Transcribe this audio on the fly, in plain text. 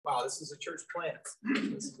Wow, this is a church plant.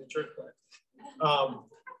 This is a church plant.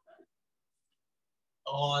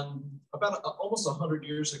 On about almost 100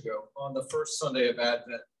 years ago, on the first Sunday of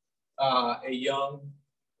Advent, a young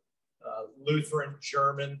Lutheran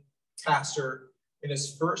German pastor in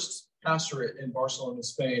his first pastorate in Barcelona,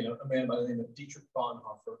 Spain, a man by the name of Dietrich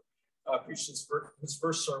Bonhoeffer, preached his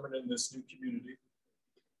first sermon in this new community.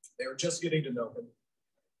 They were just getting to know him,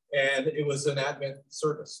 and it was an Advent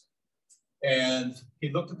service. And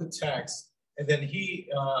he looked at the text, and then he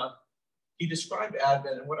described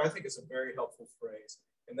Advent in what I think is a very helpful phrase,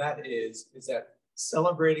 and that is that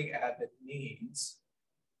celebrating Advent means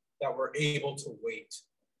that we're able to wait.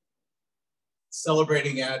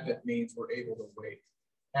 Celebrating Advent means we're able to wait.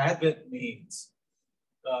 Advent means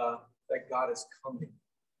that God is coming.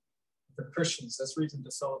 For Christians, that's reason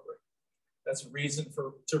to celebrate. That's reason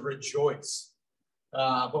to rejoice.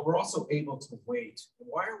 But we're also able to wait. And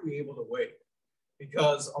why are we able to wait?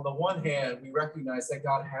 Because on the one hand, we recognize that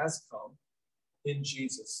God has come in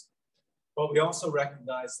Jesus, but we also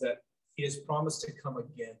recognize that he has promised to come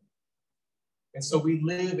again. And so we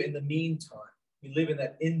live in the meantime. We live in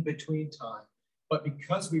that in-between time. But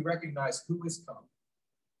because we recognize who has come,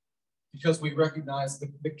 because we recognize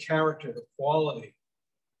the character, the quality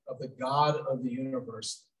of the God of the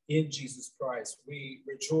universe in Jesus Christ, we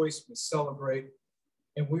rejoice, we celebrate,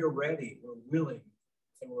 and we're ready, we're willing,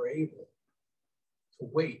 and we're able to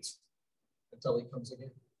wait until he comes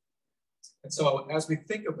again. And so as we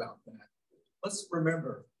think about that, let's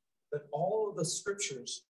remember that all of the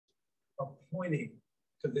scriptures are pointing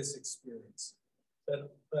to this experience,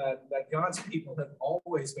 that God's people have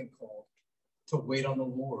always been called to wait on the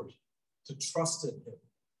Lord, to trust in him,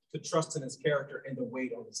 to trust in his character, and to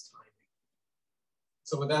wait on his timing.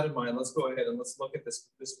 So with that in mind, let's go ahead and let's look at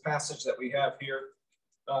this passage that we have here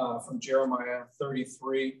from Jeremiah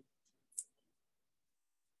 33.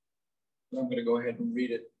 And I'm going to go ahead and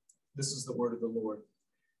read it. This is the word of the Lord.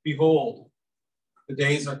 Behold, the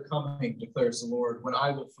days are coming, declares the Lord, when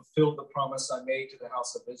I will fulfill the promise I made to the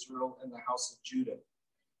house of Israel and the house of Judah.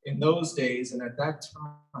 In those days and at that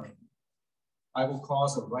time, I will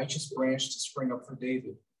cause a righteous branch to spring up for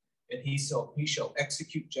David, and he shall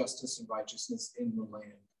execute justice and righteousness in the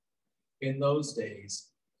land. In those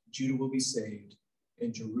days, Judah will be saved,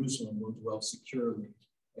 and Jerusalem will dwell securely.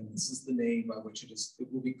 And this is the name by which it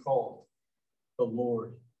will be called. The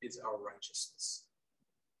Lord is our righteousness.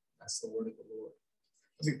 That's the word of the Lord.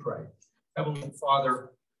 Let me pray. Heavenly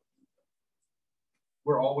Father,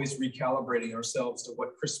 we're always recalibrating ourselves to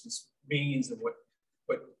what Christmas means and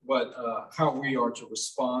how we are to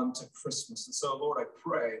respond to Christmas. And so, Lord, I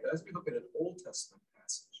pray that as we look at an Old Testament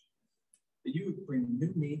passage, that you would bring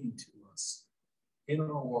new meaning to us in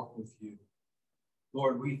our walk with you.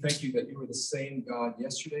 Lord, we thank you that you are the same God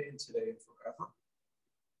yesterday and today and forever.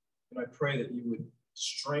 And I pray that you would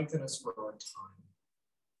strengthen us for our time.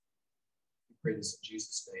 We pray this in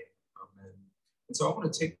Jesus' name. Amen. And so I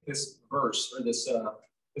want to take this verse or this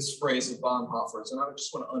phrase of Bonhoeffer's, and I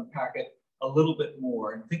just want to unpack it a little bit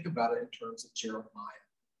more and think about it in terms of Jeremiah,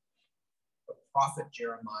 the prophet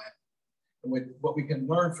Jeremiah. And what we can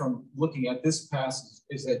learn from looking at this passage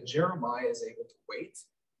is that Jeremiah is able to wait.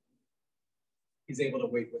 He's able to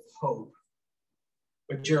wait with hope.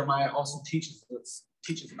 But Jeremiah also teaches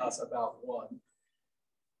us about one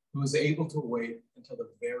who is able to wait until the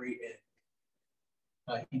very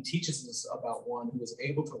end. He teaches us about one who is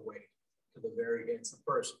able to wait to the very end. So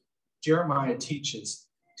first, Jeremiah teaches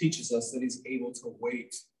us that he's able to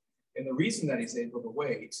wait. And the reason that he's able to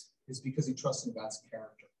wait is because he trusts in God's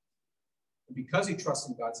character. And because he trusts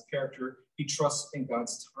in God's character, he trusts in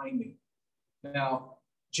God's timing. Now,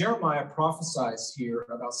 Jeremiah prophesies here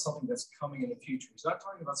about something that's coming in the future. He's not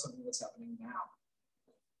talking about something that's happening now,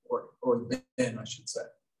 or then, I should say.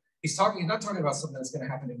 He's not talking about something that's going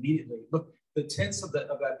to happen immediately. Look, the tense of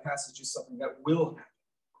that passage is something that will happen.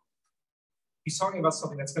 He's talking about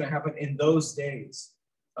something that's going to happen in those days.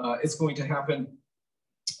 It's going to happen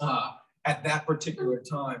at that particular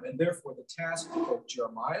time. And therefore, the task for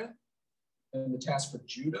Jeremiah and the task for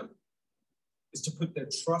Judah is to put their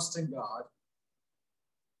trust in God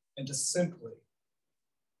and to simply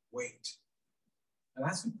wait. And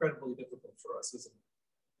that's incredibly difficult for us, isn't it?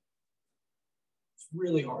 It's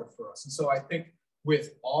really hard for us. And so I think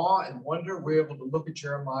with awe and wonder, we're able to look at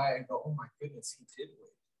Jeremiah and go, oh my goodness, he did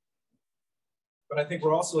wait. But I think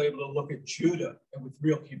we're also able to look at Judah and with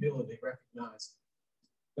real humility recognize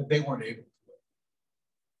that they weren't able to wait.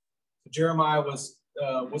 So Jeremiah was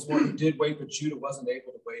one who did wait, but Judah wasn't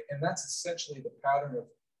able to wait. And that's essentially the pattern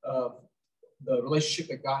of the relationship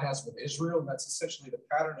that God has with Israel. And that's essentially the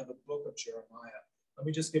pattern of the book of Jeremiah. Let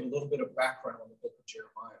me just give a little bit of background on the book of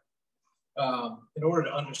Jeremiah. In order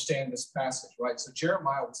to understand this passage, right? So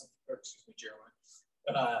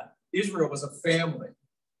Israel was a family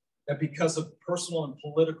that, because of personal and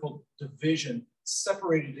political division,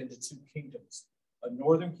 separated into two kingdoms, a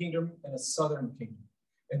northern kingdom and a southern kingdom.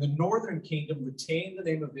 And the northern kingdom retained the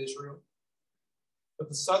name of Israel, but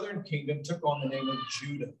the southern kingdom took on the name of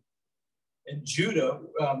Judah. And Judah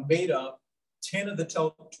made up 10 of the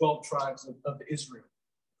 12 tribes of Israel.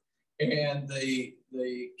 And the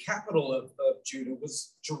capital of Judah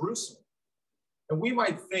was Jerusalem. And we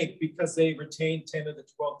might think, because they retained 10 of the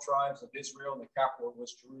 12 tribes of Israel and the capital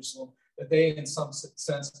was Jerusalem, that they, in some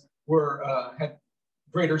sense, had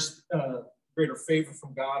greater favor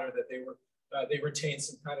from God, or that they retained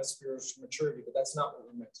some kind of spiritual maturity. But that's not what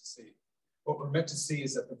we're meant to see. What we're meant to see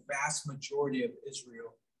is that the vast majority of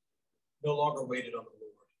Israel no longer waited on the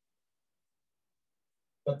Lord.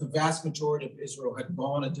 That the vast majority of Israel had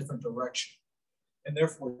gone a different direction. And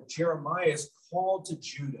therefore, Jeremiah is called to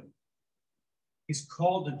Judah. He's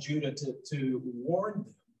called to Judah to warn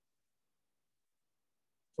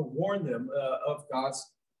them, of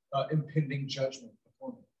God's impending judgment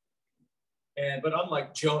upon them. But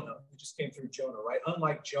unlike Jonah, we just came through Jonah, right?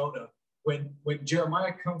 Unlike Jonah, when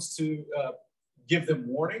Jeremiah comes to give them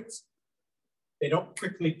warnings, they don't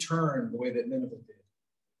quickly turn the way that Nineveh did.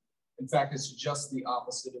 In fact, it's just the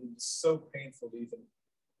opposite, and it's so painful to even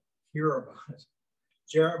hear about it.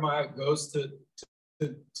 Jeremiah goes to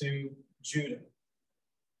Judah,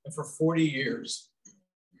 and for 40 years,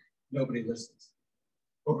 nobody listens.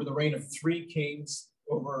 Over the reign of 3 kings,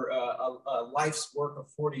 over a life's work of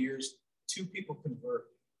 40 years, 2 people convert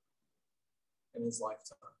in his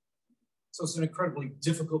lifetime. So it's an incredibly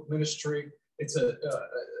difficult ministry. It's a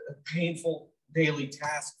painful daily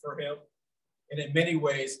task for him. And in many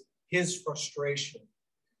ways, his frustration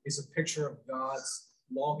is a picture of God's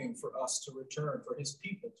longing for us to return, for his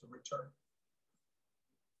people to return.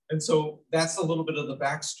 And so that's a little bit of the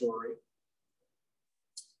backstory.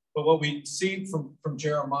 But what we see from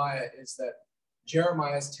Jeremiah is that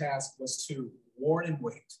Jeremiah's task was to warn and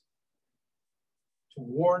wait, to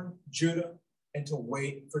warn Judah and to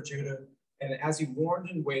wait for Judah. And as he warned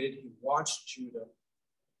and waited, he watched Judah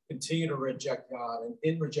continue to reject God. And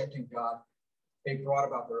in rejecting God, they brought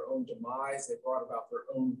about their own demise. They brought about their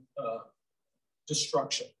own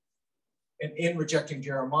destruction. And in rejecting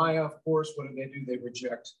Jeremiah, of course, what do? They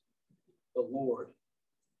reject the Lord.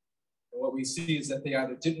 And what we see is that they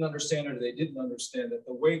either didn't understand it or they didn't understand that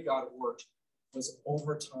the way God worked was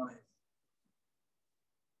over time.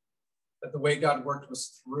 That the way God worked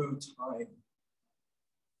was through time.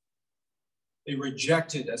 They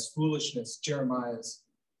rejected as foolishness Jeremiah's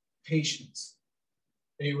patience.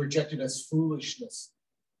 They rejected as foolishness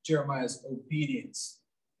Jeremiah's obedience.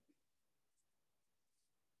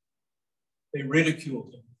 They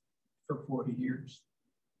ridiculed him for 40 years.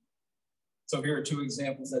 So here are 2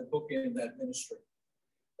 examples that bookend that ministry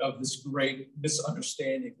of this great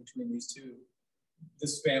misunderstanding between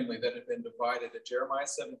this family that had been divided. In Jeremiah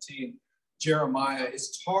 17, Jeremiah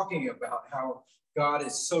is talking about how God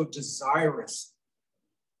is so desirous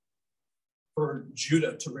for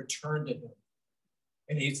Judah to return to him.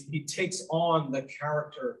 And he takes on the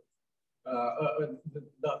character,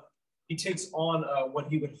 he takes on what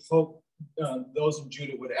he would hope those in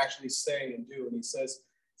Judah would actually say and do. And he says,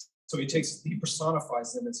 so he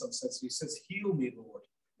personifies them in some sense. He says, heal me, Lord,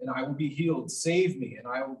 and I will be healed. Save me, and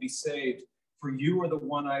I will be saved. For you are the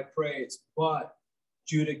one I praise. But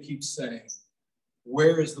Judah keeps saying,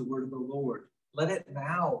 where is the word of the Lord? Let it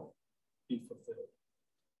now be fulfilled.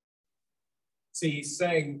 See, he's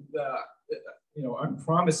saying, I'm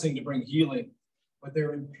promising to bring healing, but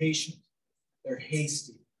they're impatient. They're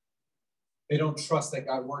hasty. They don't trust that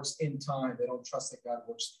God works in time. They don't trust that God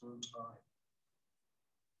works through time.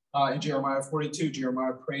 In Jeremiah 42,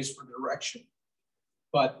 Jeremiah prays for direction.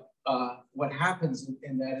 But what happens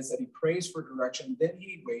in that is that he prays for direction, then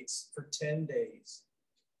he waits for 10 days.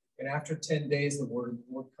 And after 10 days, the word of the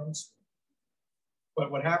Lord comes to him.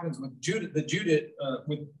 But what happens with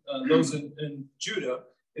those in Judah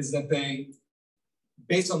is that they,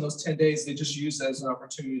 based on those 10 days, they just use that as an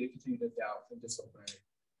opportunity to continue to doubt and disobey.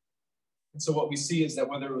 And so what we see is that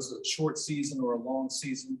whether it was a short season or a long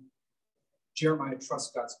season, Jeremiah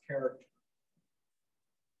trusts God's character.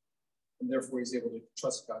 And therefore, he's able to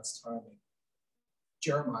trust God's timing.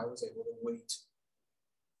 Jeremiah was able to wait.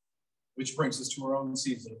 Which brings us to our own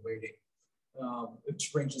season of waiting.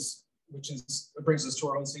 Which brings us to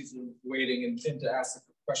our own season of waiting and to ask the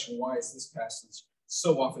question, why is this passage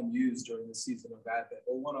so often used during the season of Advent?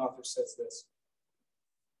 Well, one author says this.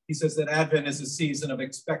 He says that Advent is a season of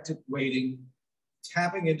expectant waiting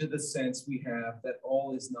tapping into the sense we have that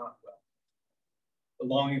all is not well, the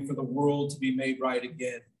longing for the world to be made right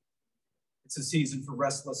again. It's a season for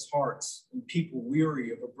restless hearts and people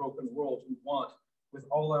weary of a broken world who want with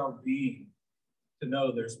all our being to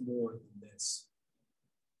know there's more than this.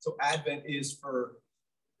 So Advent is for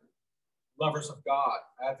lovers of God.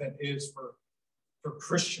 Advent is for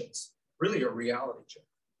Christians, really a reality check.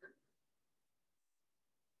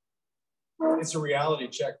 It's a reality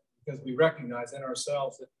check because we recognize in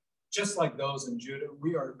ourselves that just like those in Judah,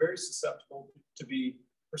 we are very susceptible to be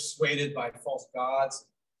persuaded by false gods,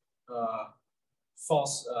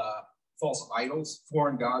 false idols,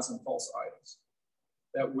 foreign gods and false idols.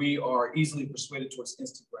 That we are easily persuaded towards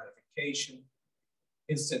instant gratification,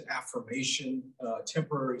 instant affirmation,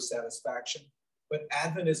 temporary satisfaction. But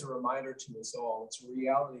Advent is a reminder to us all. It's a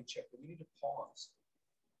reality check that we need to pause.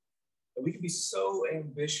 That we can be so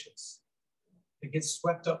ambitious to get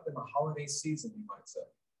swept up in the holiday season, you might say,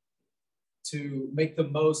 to make the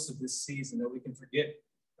most of this season, that we can forget,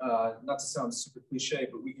 not to sound super cliche,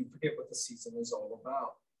 but we can forget what the season is all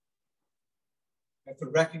about. We have to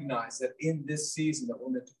recognize that in this season that we're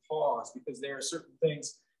meant to pause, because there are certain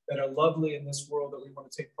things that are lovely in this world that we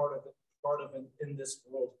want to take part of in this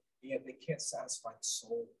world, and yet they can't satisfy the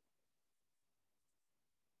soul.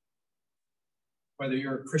 Whether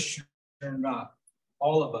you're a Christian or not,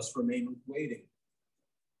 all of us remain waiting.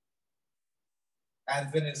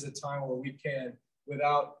 Advent is a time where we can,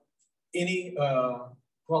 without any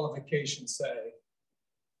qualification, say,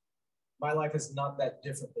 my life is not that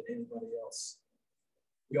different than anybody else.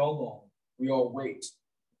 We all long, we all wait.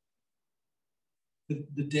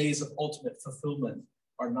 The days of ultimate fulfillment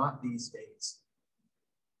are not these days.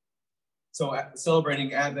 So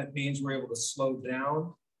celebrating Advent means we're able to slow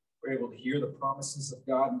down, we're able to hear the promises of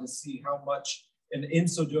God and to see how much, and in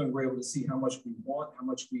so doing, we're able to see how much we want, how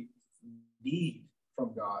much we need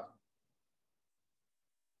from God.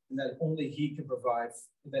 And that only He can provide,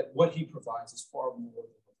 that what He provides is far more than what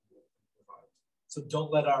the world can provide. So don't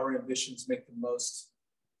let our ambitions make the most,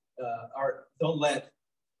 don't let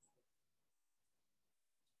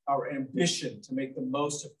our ambition to make the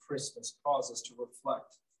most of Christmas cause us to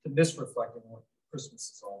misreflect on what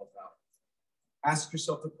Christmas is all about. Ask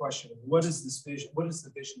yourself the question, what is this vision? What is the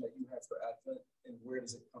vision that you have for Advent, and where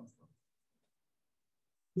does it come from?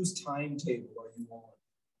 Whose timetable are you on?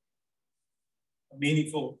 A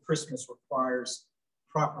meaningful Christmas requires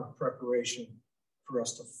proper preparation for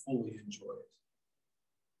us to fully enjoy it.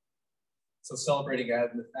 So celebrating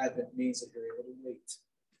Advent means that you're able to wait.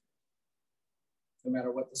 No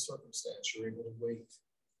matter what the circumstance, you're able to wait.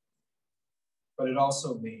 But it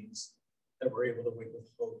also means that we're able to wait with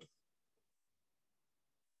hope.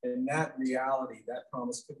 And that reality, that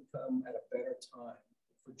promise couldn't come at a better time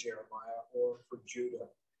for Jeremiah or for Judah.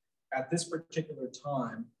 At this particular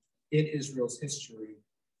time in Israel's history,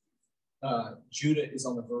 Judah is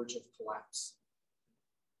on the verge of collapse.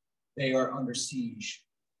 They are under siege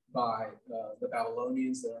by the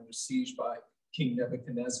Babylonians. They're under siege by King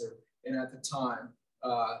Nebuchadnezzar. And at the time,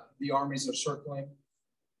 the armies are circling.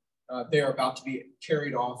 They are about to be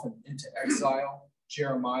carried off into exile.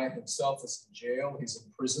 Jeremiah himself is in jail. He's in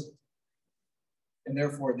prison. And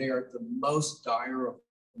therefore, they are at the most dire of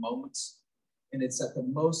moments. And it's at the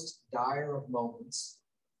most dire of moments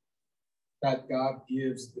that God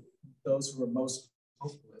gives those who are most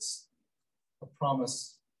hopeless a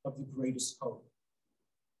promise of the greatest hope.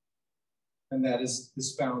 And that is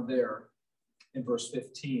found there in verse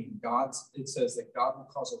 15. It says that God will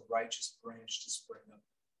cause a righteous branch to spring up.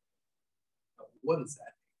 Now, what does that mean?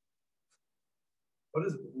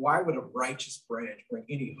 Why would a righteous branch bring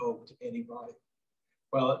any hope to anybody?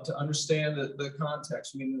 Well, to understand the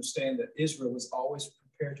context, we understand that Israel was always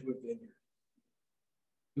compared to a vineyard.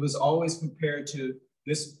 It was always compared to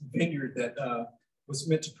this vineyard that was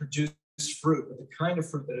meant to produce fruit, but the kind of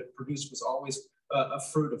fruit that it produced was always a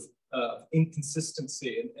fruit of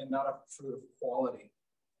inconsistency and not a fruit of quality.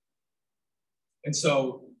 And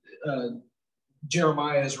so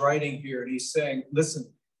Jeremiah is writing here, and he's saying,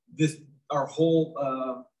 listen, our whole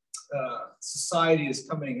society is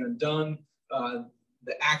coming undone.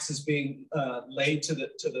 The axe is being laid to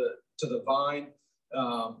the vine.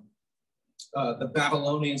 The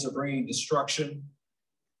Babylonians are bringing destruction.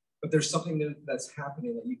 But there's something that's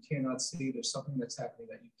happening that you cannot see. There's something that's happening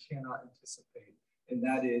that you cannot anticipate. And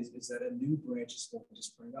that is that a new branch is going to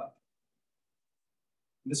spring up.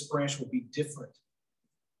 And this branch will be different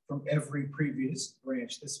from every previous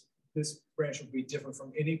branch. This branch will be different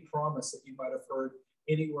from any promise that you might have heard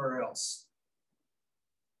anywhere else.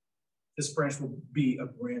 This branch will be a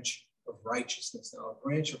branch of righteousness. Now, a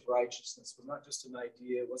branch of righteousness was not just an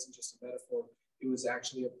idea. It wasn't just a metaphor. It was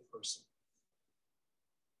actually a person.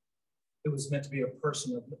 It was meant to be a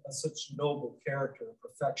person of such noble character and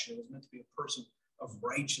perfection. It was meant to be a person of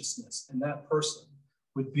righteousness. And that person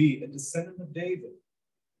would be a descendant of David,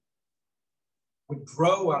 would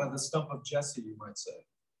grow out of the stump of Jesse, you might say.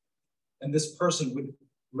 And this person would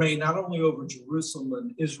reign not only over Jerusalem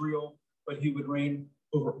and Israel, but he would reign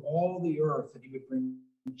over all the earth, and he would bring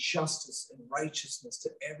justice and righteousness to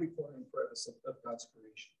every corner and crevice of God's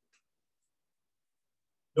creation.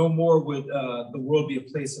 No more would the world be a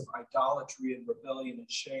place of idolatry and rebellion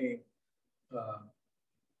and shame.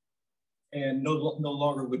 And no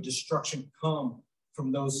longer would destruction come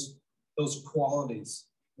from those qualities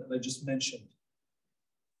that I just mentioned.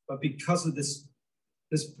 But because of this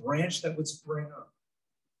branch that would spring up,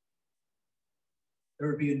 there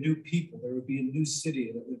would be a new people, there would be a new city,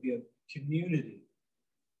 and it would be a community,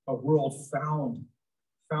 a world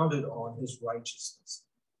founded on his righteousness.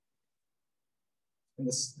 And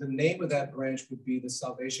the name of that branch would be the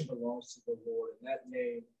salvation belongs to the Lord, and that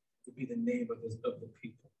name would be the name of the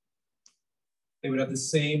people. They would have the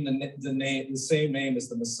same name as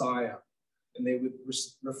the Messiah, and they would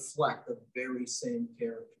reflect the very same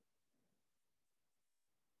character.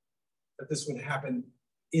 That this would happen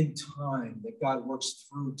in time, that God works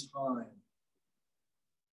through time.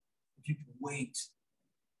 If you can wait,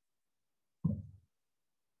 but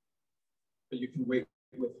you can wait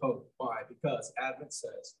with hope. Why? Because Advent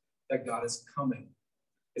says that God is coming.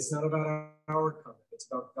 It's not about our coming, it's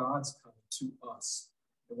about God's coming to us.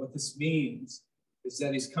 And what this means is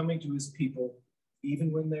that he's coming to his people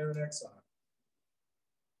even when they're in exile.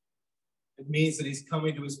 It means that he's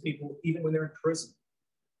coming to his people even when they're in prison.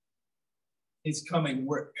 He's coming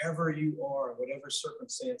wherever you are, whatever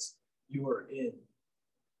circumstance you are in.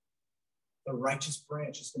 The righteous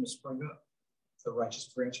branch is going to spring up. The righteous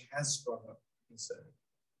branch has sprung up, he said.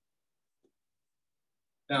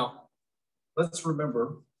 Now, let's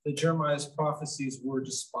remember that Jeremiah's prophecies were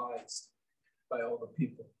despised by all the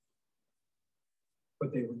people,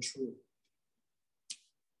 but they were true.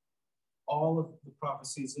 All of the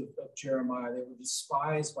prophecies of Jeremiah, they were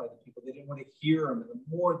despised by the people. They didn't want to hear them. And the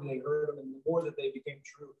more that they heard them and the more that they became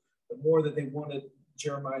true, the more that they wanted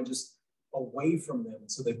Jeremiah just away from them.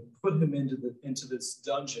 So they put him into this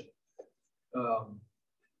dungeon.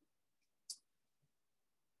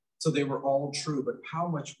 So they were all true, but how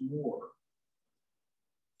much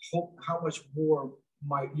more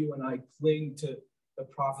might you and I cling to the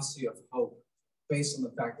prophecy of hope based on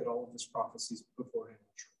the fact that all of his prophecies beforehand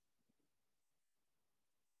were true?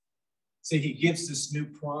 See, he gives this new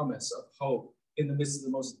promise of hope in the midst of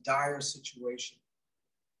the most dire situation.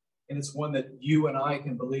 And it's one that you and I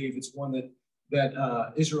can believe. It's one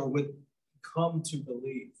that Israel would come to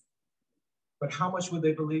believe. But how much would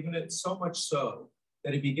they believe in it? So much so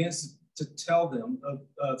that he begins to tell them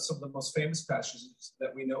of some of the most famous passages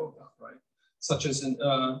that we know about, right? Such as in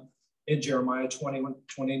Jeremiah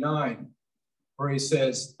 21:29, where he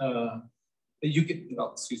says that you can,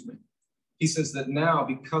 he says that now,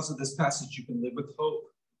 because of this passage, you can live with hope.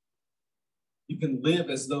 You can live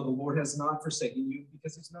as though the Lord has not forsaken you,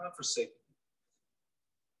 because he's not forsaken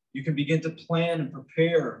you. You can begin to plan and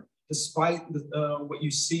prepare despite what you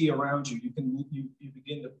see around you. You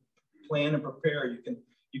begin to plan and prepare.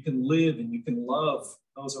 You can live and you can love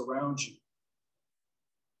those around you.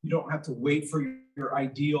 You don't have to wait for your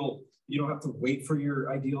ideal. You don't have to wait for your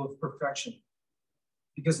ideal of perfection,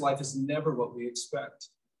 because life is never what we expect.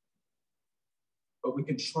 But we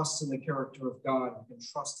can trust in the character of God. We can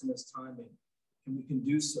trust in his timing. And we can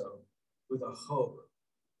do so with a hope,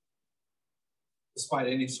 despite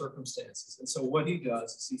any circumstances. And so what he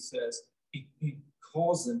does is he says, he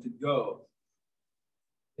calls them to go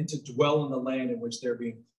and to dwell in the land in which they're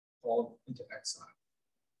being called into exile.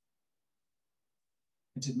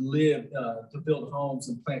 And to live, to build homes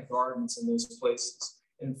and plant gardens in those places.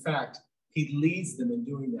 In fact, he leads them in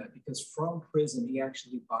doing that, because from prison, he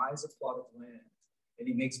actually buys a plot of land and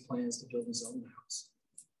he makes plans to build his own house.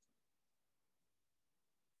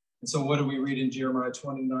 And so what do we read in Jeremiah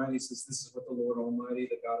 29? He says, this is what the Lord Almighty,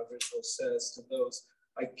 the God of Israel, says to those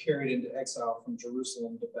I carried into exile from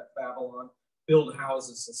Jerusalem to Babylon: build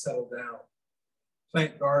houses and settle down,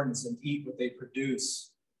 plant gardens and eat what they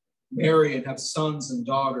produce, marry and have sons and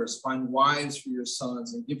daughters, find wives for your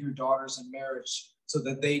sons and give your daughters in marriage, so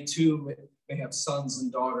that they too may have sons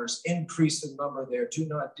and daughters. Increase in number there, do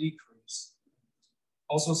not decrease.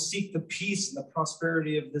 Also seek the peace and the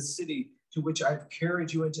prosperity of the city to which I've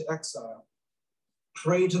carried you into exile.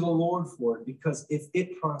 Pray to the Lord for it, because if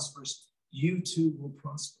it prospers, you too will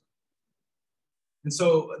prosper. And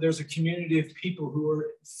so there's a community of people who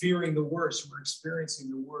are fearing the worst, who are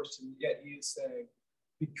experiencing the worst, and yet he is saying,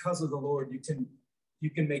 because of the Lord, you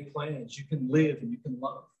can make plans, you can live, and you can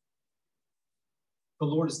love. The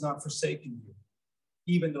Lord has not forsaken you,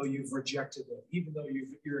 even though you've rejected him, even though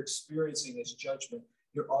you're experiencing his judgment,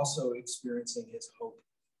 you're also experiencing his hope,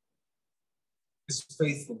 his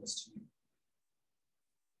faithfulness to you.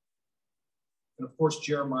 And of course,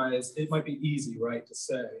 Jeremiah, it might be easy, right, to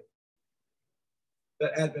say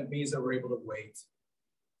that Advent means that we're able to wait.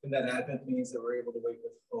 And that Advent means that we're able to wait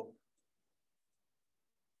with hope.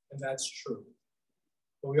 And that's true.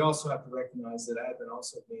 But we also have to recognize that Advent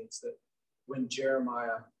also means that when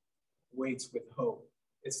Jeremiah waits with hope,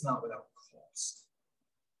 it's not without cost.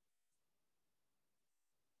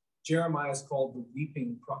 Jeremiah is called the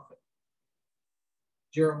weeping prophet.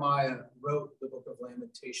 Jeremiah wrote the book of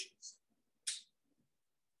Lamentations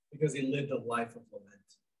because he lived a life of lament.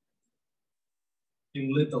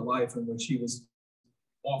 He lived a life in which he was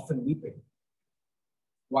often weeping.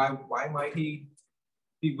 Why might he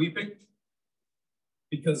be weeping?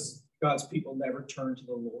 Because God's people never turned to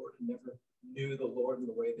the Lord and never knew the Lord in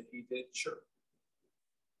the way that he did, sure.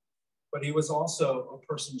 But he was also a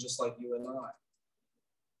person just like you and I.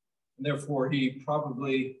 And therefore, he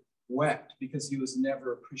probably wept because he was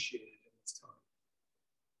never appreciated in his time.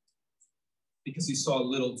 Because he saw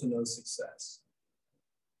little to no success.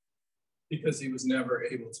 Because he was never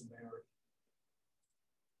able to marry.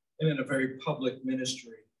 And in a very public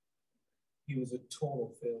ministry, he was a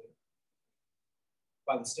total failure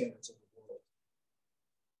by the standards of the world.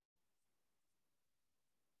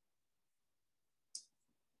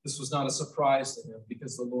 This was not a surprise to him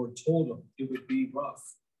because the Lord told him it would be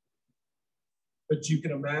rough. But you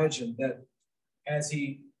can imagine that as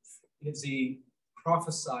he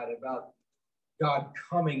prophesied about God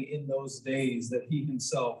coming in those days, that he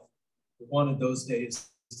himself wanted those days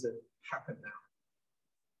to happen now.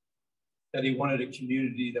 That he wanted a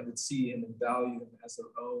community that would see him and value him as their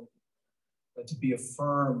own, to be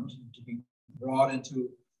affirmed, to be brought into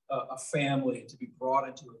a family, to be brought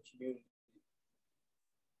into a community,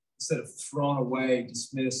 instead of thrown away,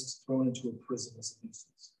 dismissed, thrown into a prison as a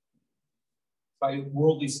nuisance. By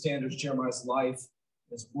worldly standards, Jeremiah's life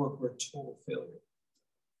and his work were a total failure.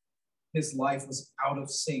 His life was out of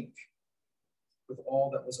sync with all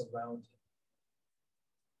that was around him.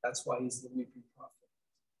 That's why he's the weeping prophet.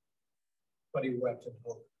 But he wept in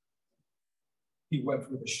hope. He wept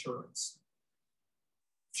with assurance.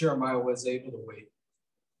 Jeremiah was able to wait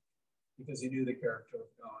because he knew the character of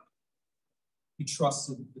God. He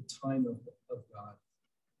trusted the time of God.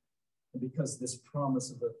 And because this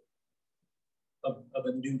promise of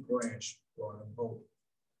a new branch brought him hope.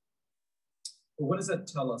 But what does that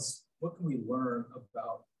tell us? What can we learn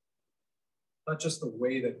about not just the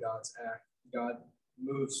way that God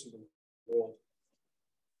moves through the world,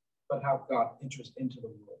 but how God enters into the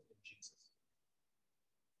world in Jesus?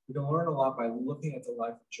 We can learn a lot by looking at the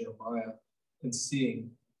life of Jeremiah and seeing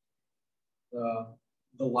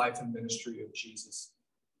the life and ministry of Jesus.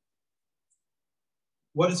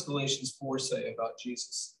 What does Galatians 4 say about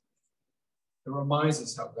Jesus? It reminds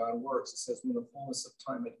us how God works. It says, when the fullness of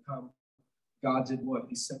time had come, God did what?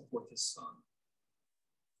 He sent forth his son.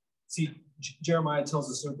 See, Jeremiah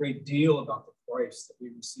tells us a great deal about the Christ that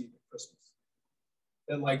we receive at Christmas.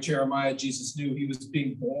 That like Jeremiah, Jesus knew he was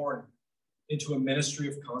being born into a ministry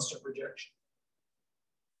of constant rejection.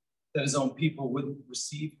 That his own people wouldn't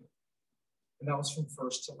receive him. And that was from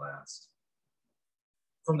first to last.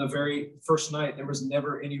 From the very first night, there was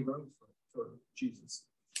never any room for Jesus.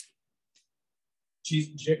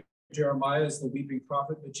 Jeremiah is the weeping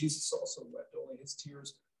prophet, but Jesus also wept. Only his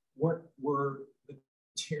tears were the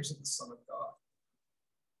tears of the Son of God,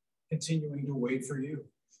 continuing to wait for you,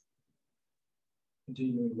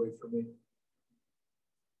 continuing to wait for me.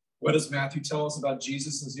 What does Matthew tell us about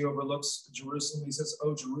Jesus as he overlooks Jerusalem? He says,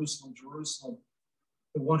 "Oh, Jerusalem, Jerusalem,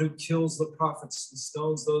 the one who kills the prophets and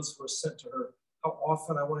stones those who are sent to her. How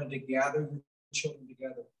often I wanted to gather your children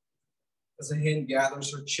together, as a hen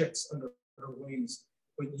gathers her chicks under her wings,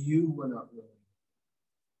 but you were not willing."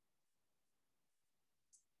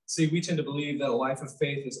 See, we tend to believe that a life of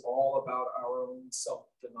faith is all about our own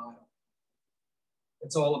self-denial.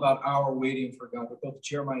 It's all about our waiting for God. But both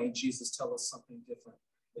Jeremiah and Jesus tell us something different.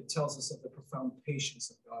 It tells us of the profound patience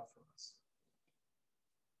of God for us.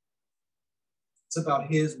 It's about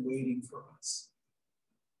his waiting for us,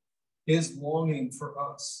 his longing for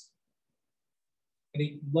us. And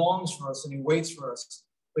he longs for us and he waits for us,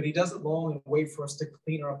 but he doesn't long and wait for us to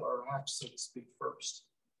clean up our act, so to speak, first.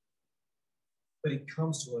 But he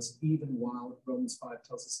comes to us even while, Romans 5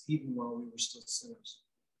 tells us, even while we were still sinners.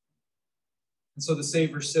 And so the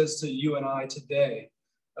Savior says to you and I today,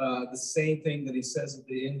 the same thing that he says at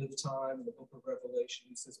the end of time in the book of Revelation.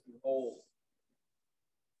 He says, behold,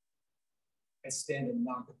 I stand and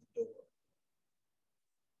knock at the door.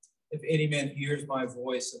 If any man hears my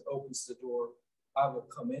voice and opens the door, I will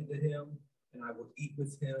come into him, and I will eat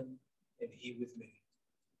with him, and he with me.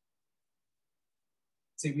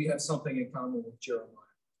 See, we have something in common with Jeremiah.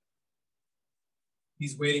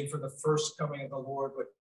 He's waiting for the first coming of the Lord, but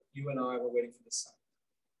you and I were waiting for the second.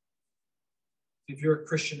 If you're a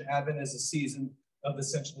Christian, Advent is a season of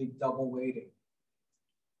essentially double waiting.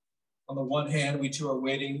 On the one hand, we too are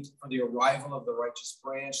waiting for the arrival of the righteous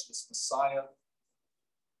branch, this Messiah,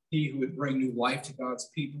 he who would bring new life to God's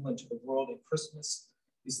people and to the world. And Christmas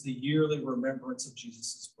is the yearly remembrance of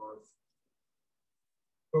Jesus' birth.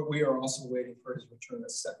 But we are also waiting for his return a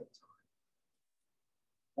second time.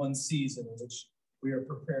 One season in which we are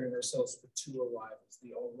preparing ourselves for two arrivals,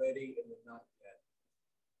 the already and the not yet.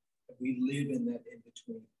 And we live in that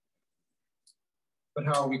in-between. But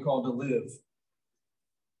how are we called to live?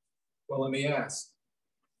 Well, let me ask.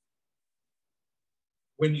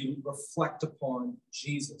 When you reflect upon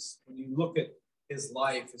Jesus, when you look at his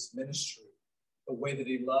life, his ministry, the way that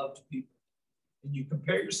he loved people, and you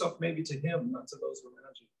compare yourself maybe to him, not to those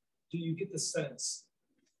around you, do you get the sense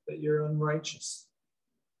that you're unrighteous?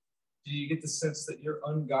 Do you get the sense that you're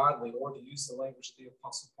ungodly, or to use the language of the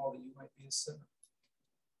Apostle Paul, that you might be a sinner?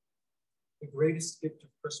 The greatest gift of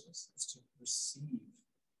Christmas is to receive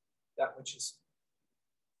that which is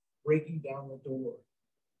breaking down the door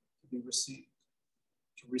to be received,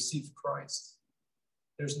 to receive Christ.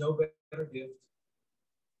 There's no better gift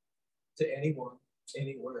to anyone,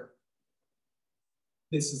 anywhere.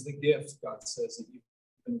 This is the gift, God says, that you've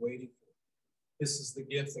been waiting for. This is the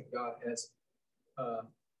gift that God has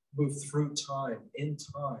moved through time, in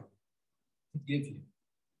time, to give you.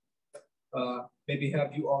 Maybe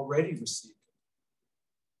have you already received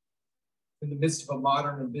it? In the midst of a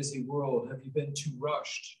modern and busy world, have you been too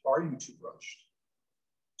rushed? Are you too rushed?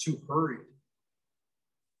 Too hurried?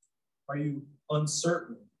 Are you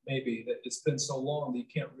uncertain, maybe, that it's been so long that you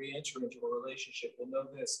can't re-enter into a relationship? Well, know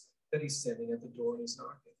this, that he's standing at the door and he's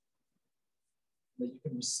knocking. That you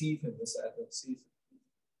can receive him this Advent season.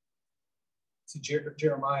 See,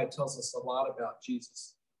 Jeremiah tells us a lot about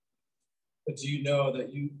Jesus. But do you know that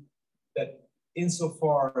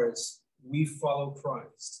insofar as we follow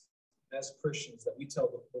Christ, as Christians, that we tell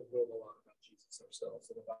the world a lot about Jesus ourselves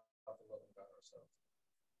and about the love about ourselves.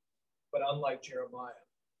 But unlike Jeremiah,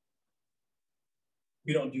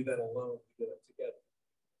 we don't do that alone. We do that together.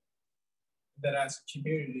 That as a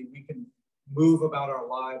community, we can move about our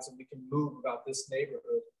lives and we can move about this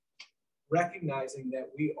neighborhood, recognizing that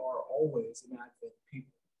we are always an Advent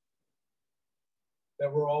people,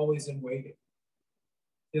 that we're always in waiting.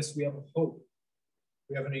 Yes, we have a hope.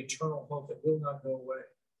 We have an eternal hope that will not go away.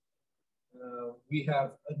 We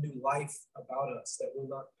have a new life about us that will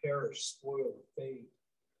not perish, spoil, or fade.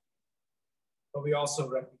 But we also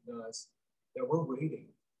recognize that we're waiting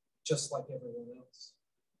just like everyone else.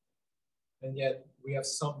 And yet we have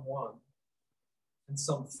someone and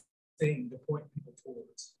something to point people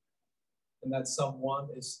towards. And that someone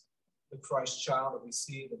is the Christ child that we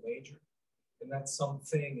see in the manger. And that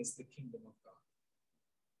something is the kingdom of God.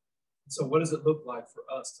 And so what does it look like for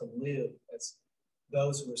us to live as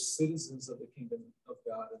those who are citizens of the kingdom of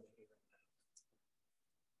God in the here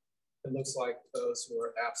and now? It looks like those who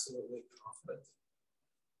are absolutely confident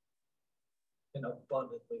and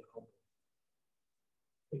abundantly humble.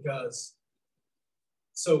 Because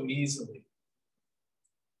so easily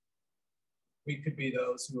we could be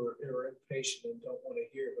those who are impatient and don't want to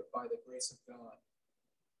hear, but by the grace of God,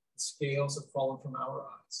 the scales have fallen from our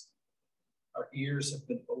eyes. Our ears have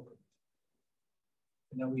been opened.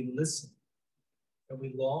 And now we listen. And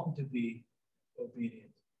we long to be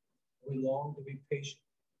obedient. We long to be patient.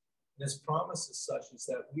 And his promise is such is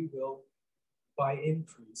that we will, by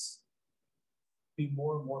increase, be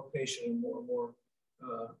more and more patient and more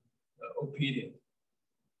obedient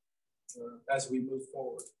as we move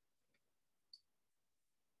forward.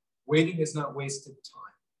 Waiting is not wasted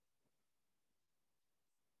time.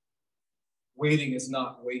 Waiting is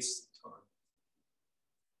not wasted time.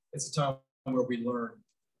 It's a time where we learn.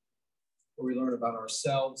 Where we learn about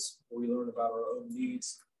ourselves, where we learn about our own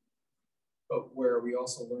needs, but where we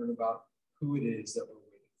also learn about who it is that we're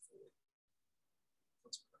waiting for.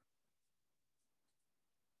 Let's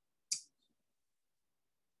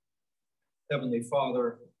pray. Heavenly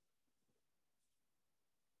Father,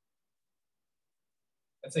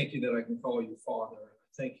 I thank you that I can call you Father. I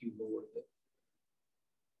thank you, Lord, that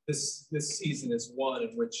this season is one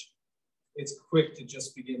in which it's quick to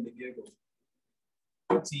just begin to giggle.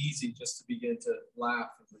 It's easy just to begin to laugh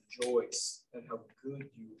and rejoice at how good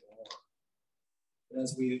you are. And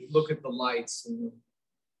as we look at the lights and the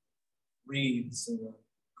wreaths and the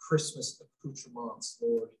Christmas accoutrements,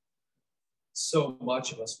 Lord, so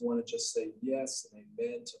much of us want to just say yes and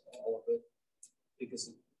amen to all of it,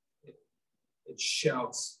 because it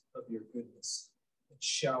shouts of your goodness. It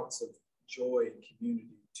shouts of joy and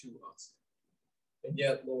community to us. And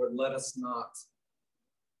yet, Lord, let us not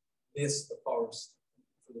miss the forest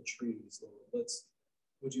for the trees, Lord.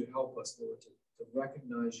 Would you help us, Lord, to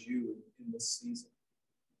recognize you in this season,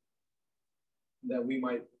 that we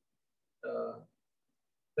might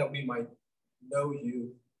know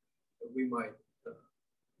you, that we might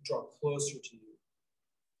draw closer to you,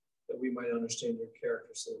 that we might understand your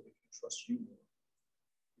character so that we can trust you more.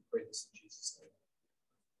 We pray this in Jesus' name.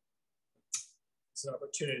 It's an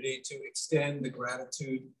opportunity to extend the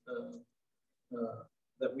gratitude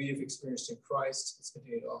that we have experienced in Christ. Let's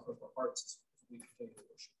continue to offer up our hearts as we continue to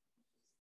worship.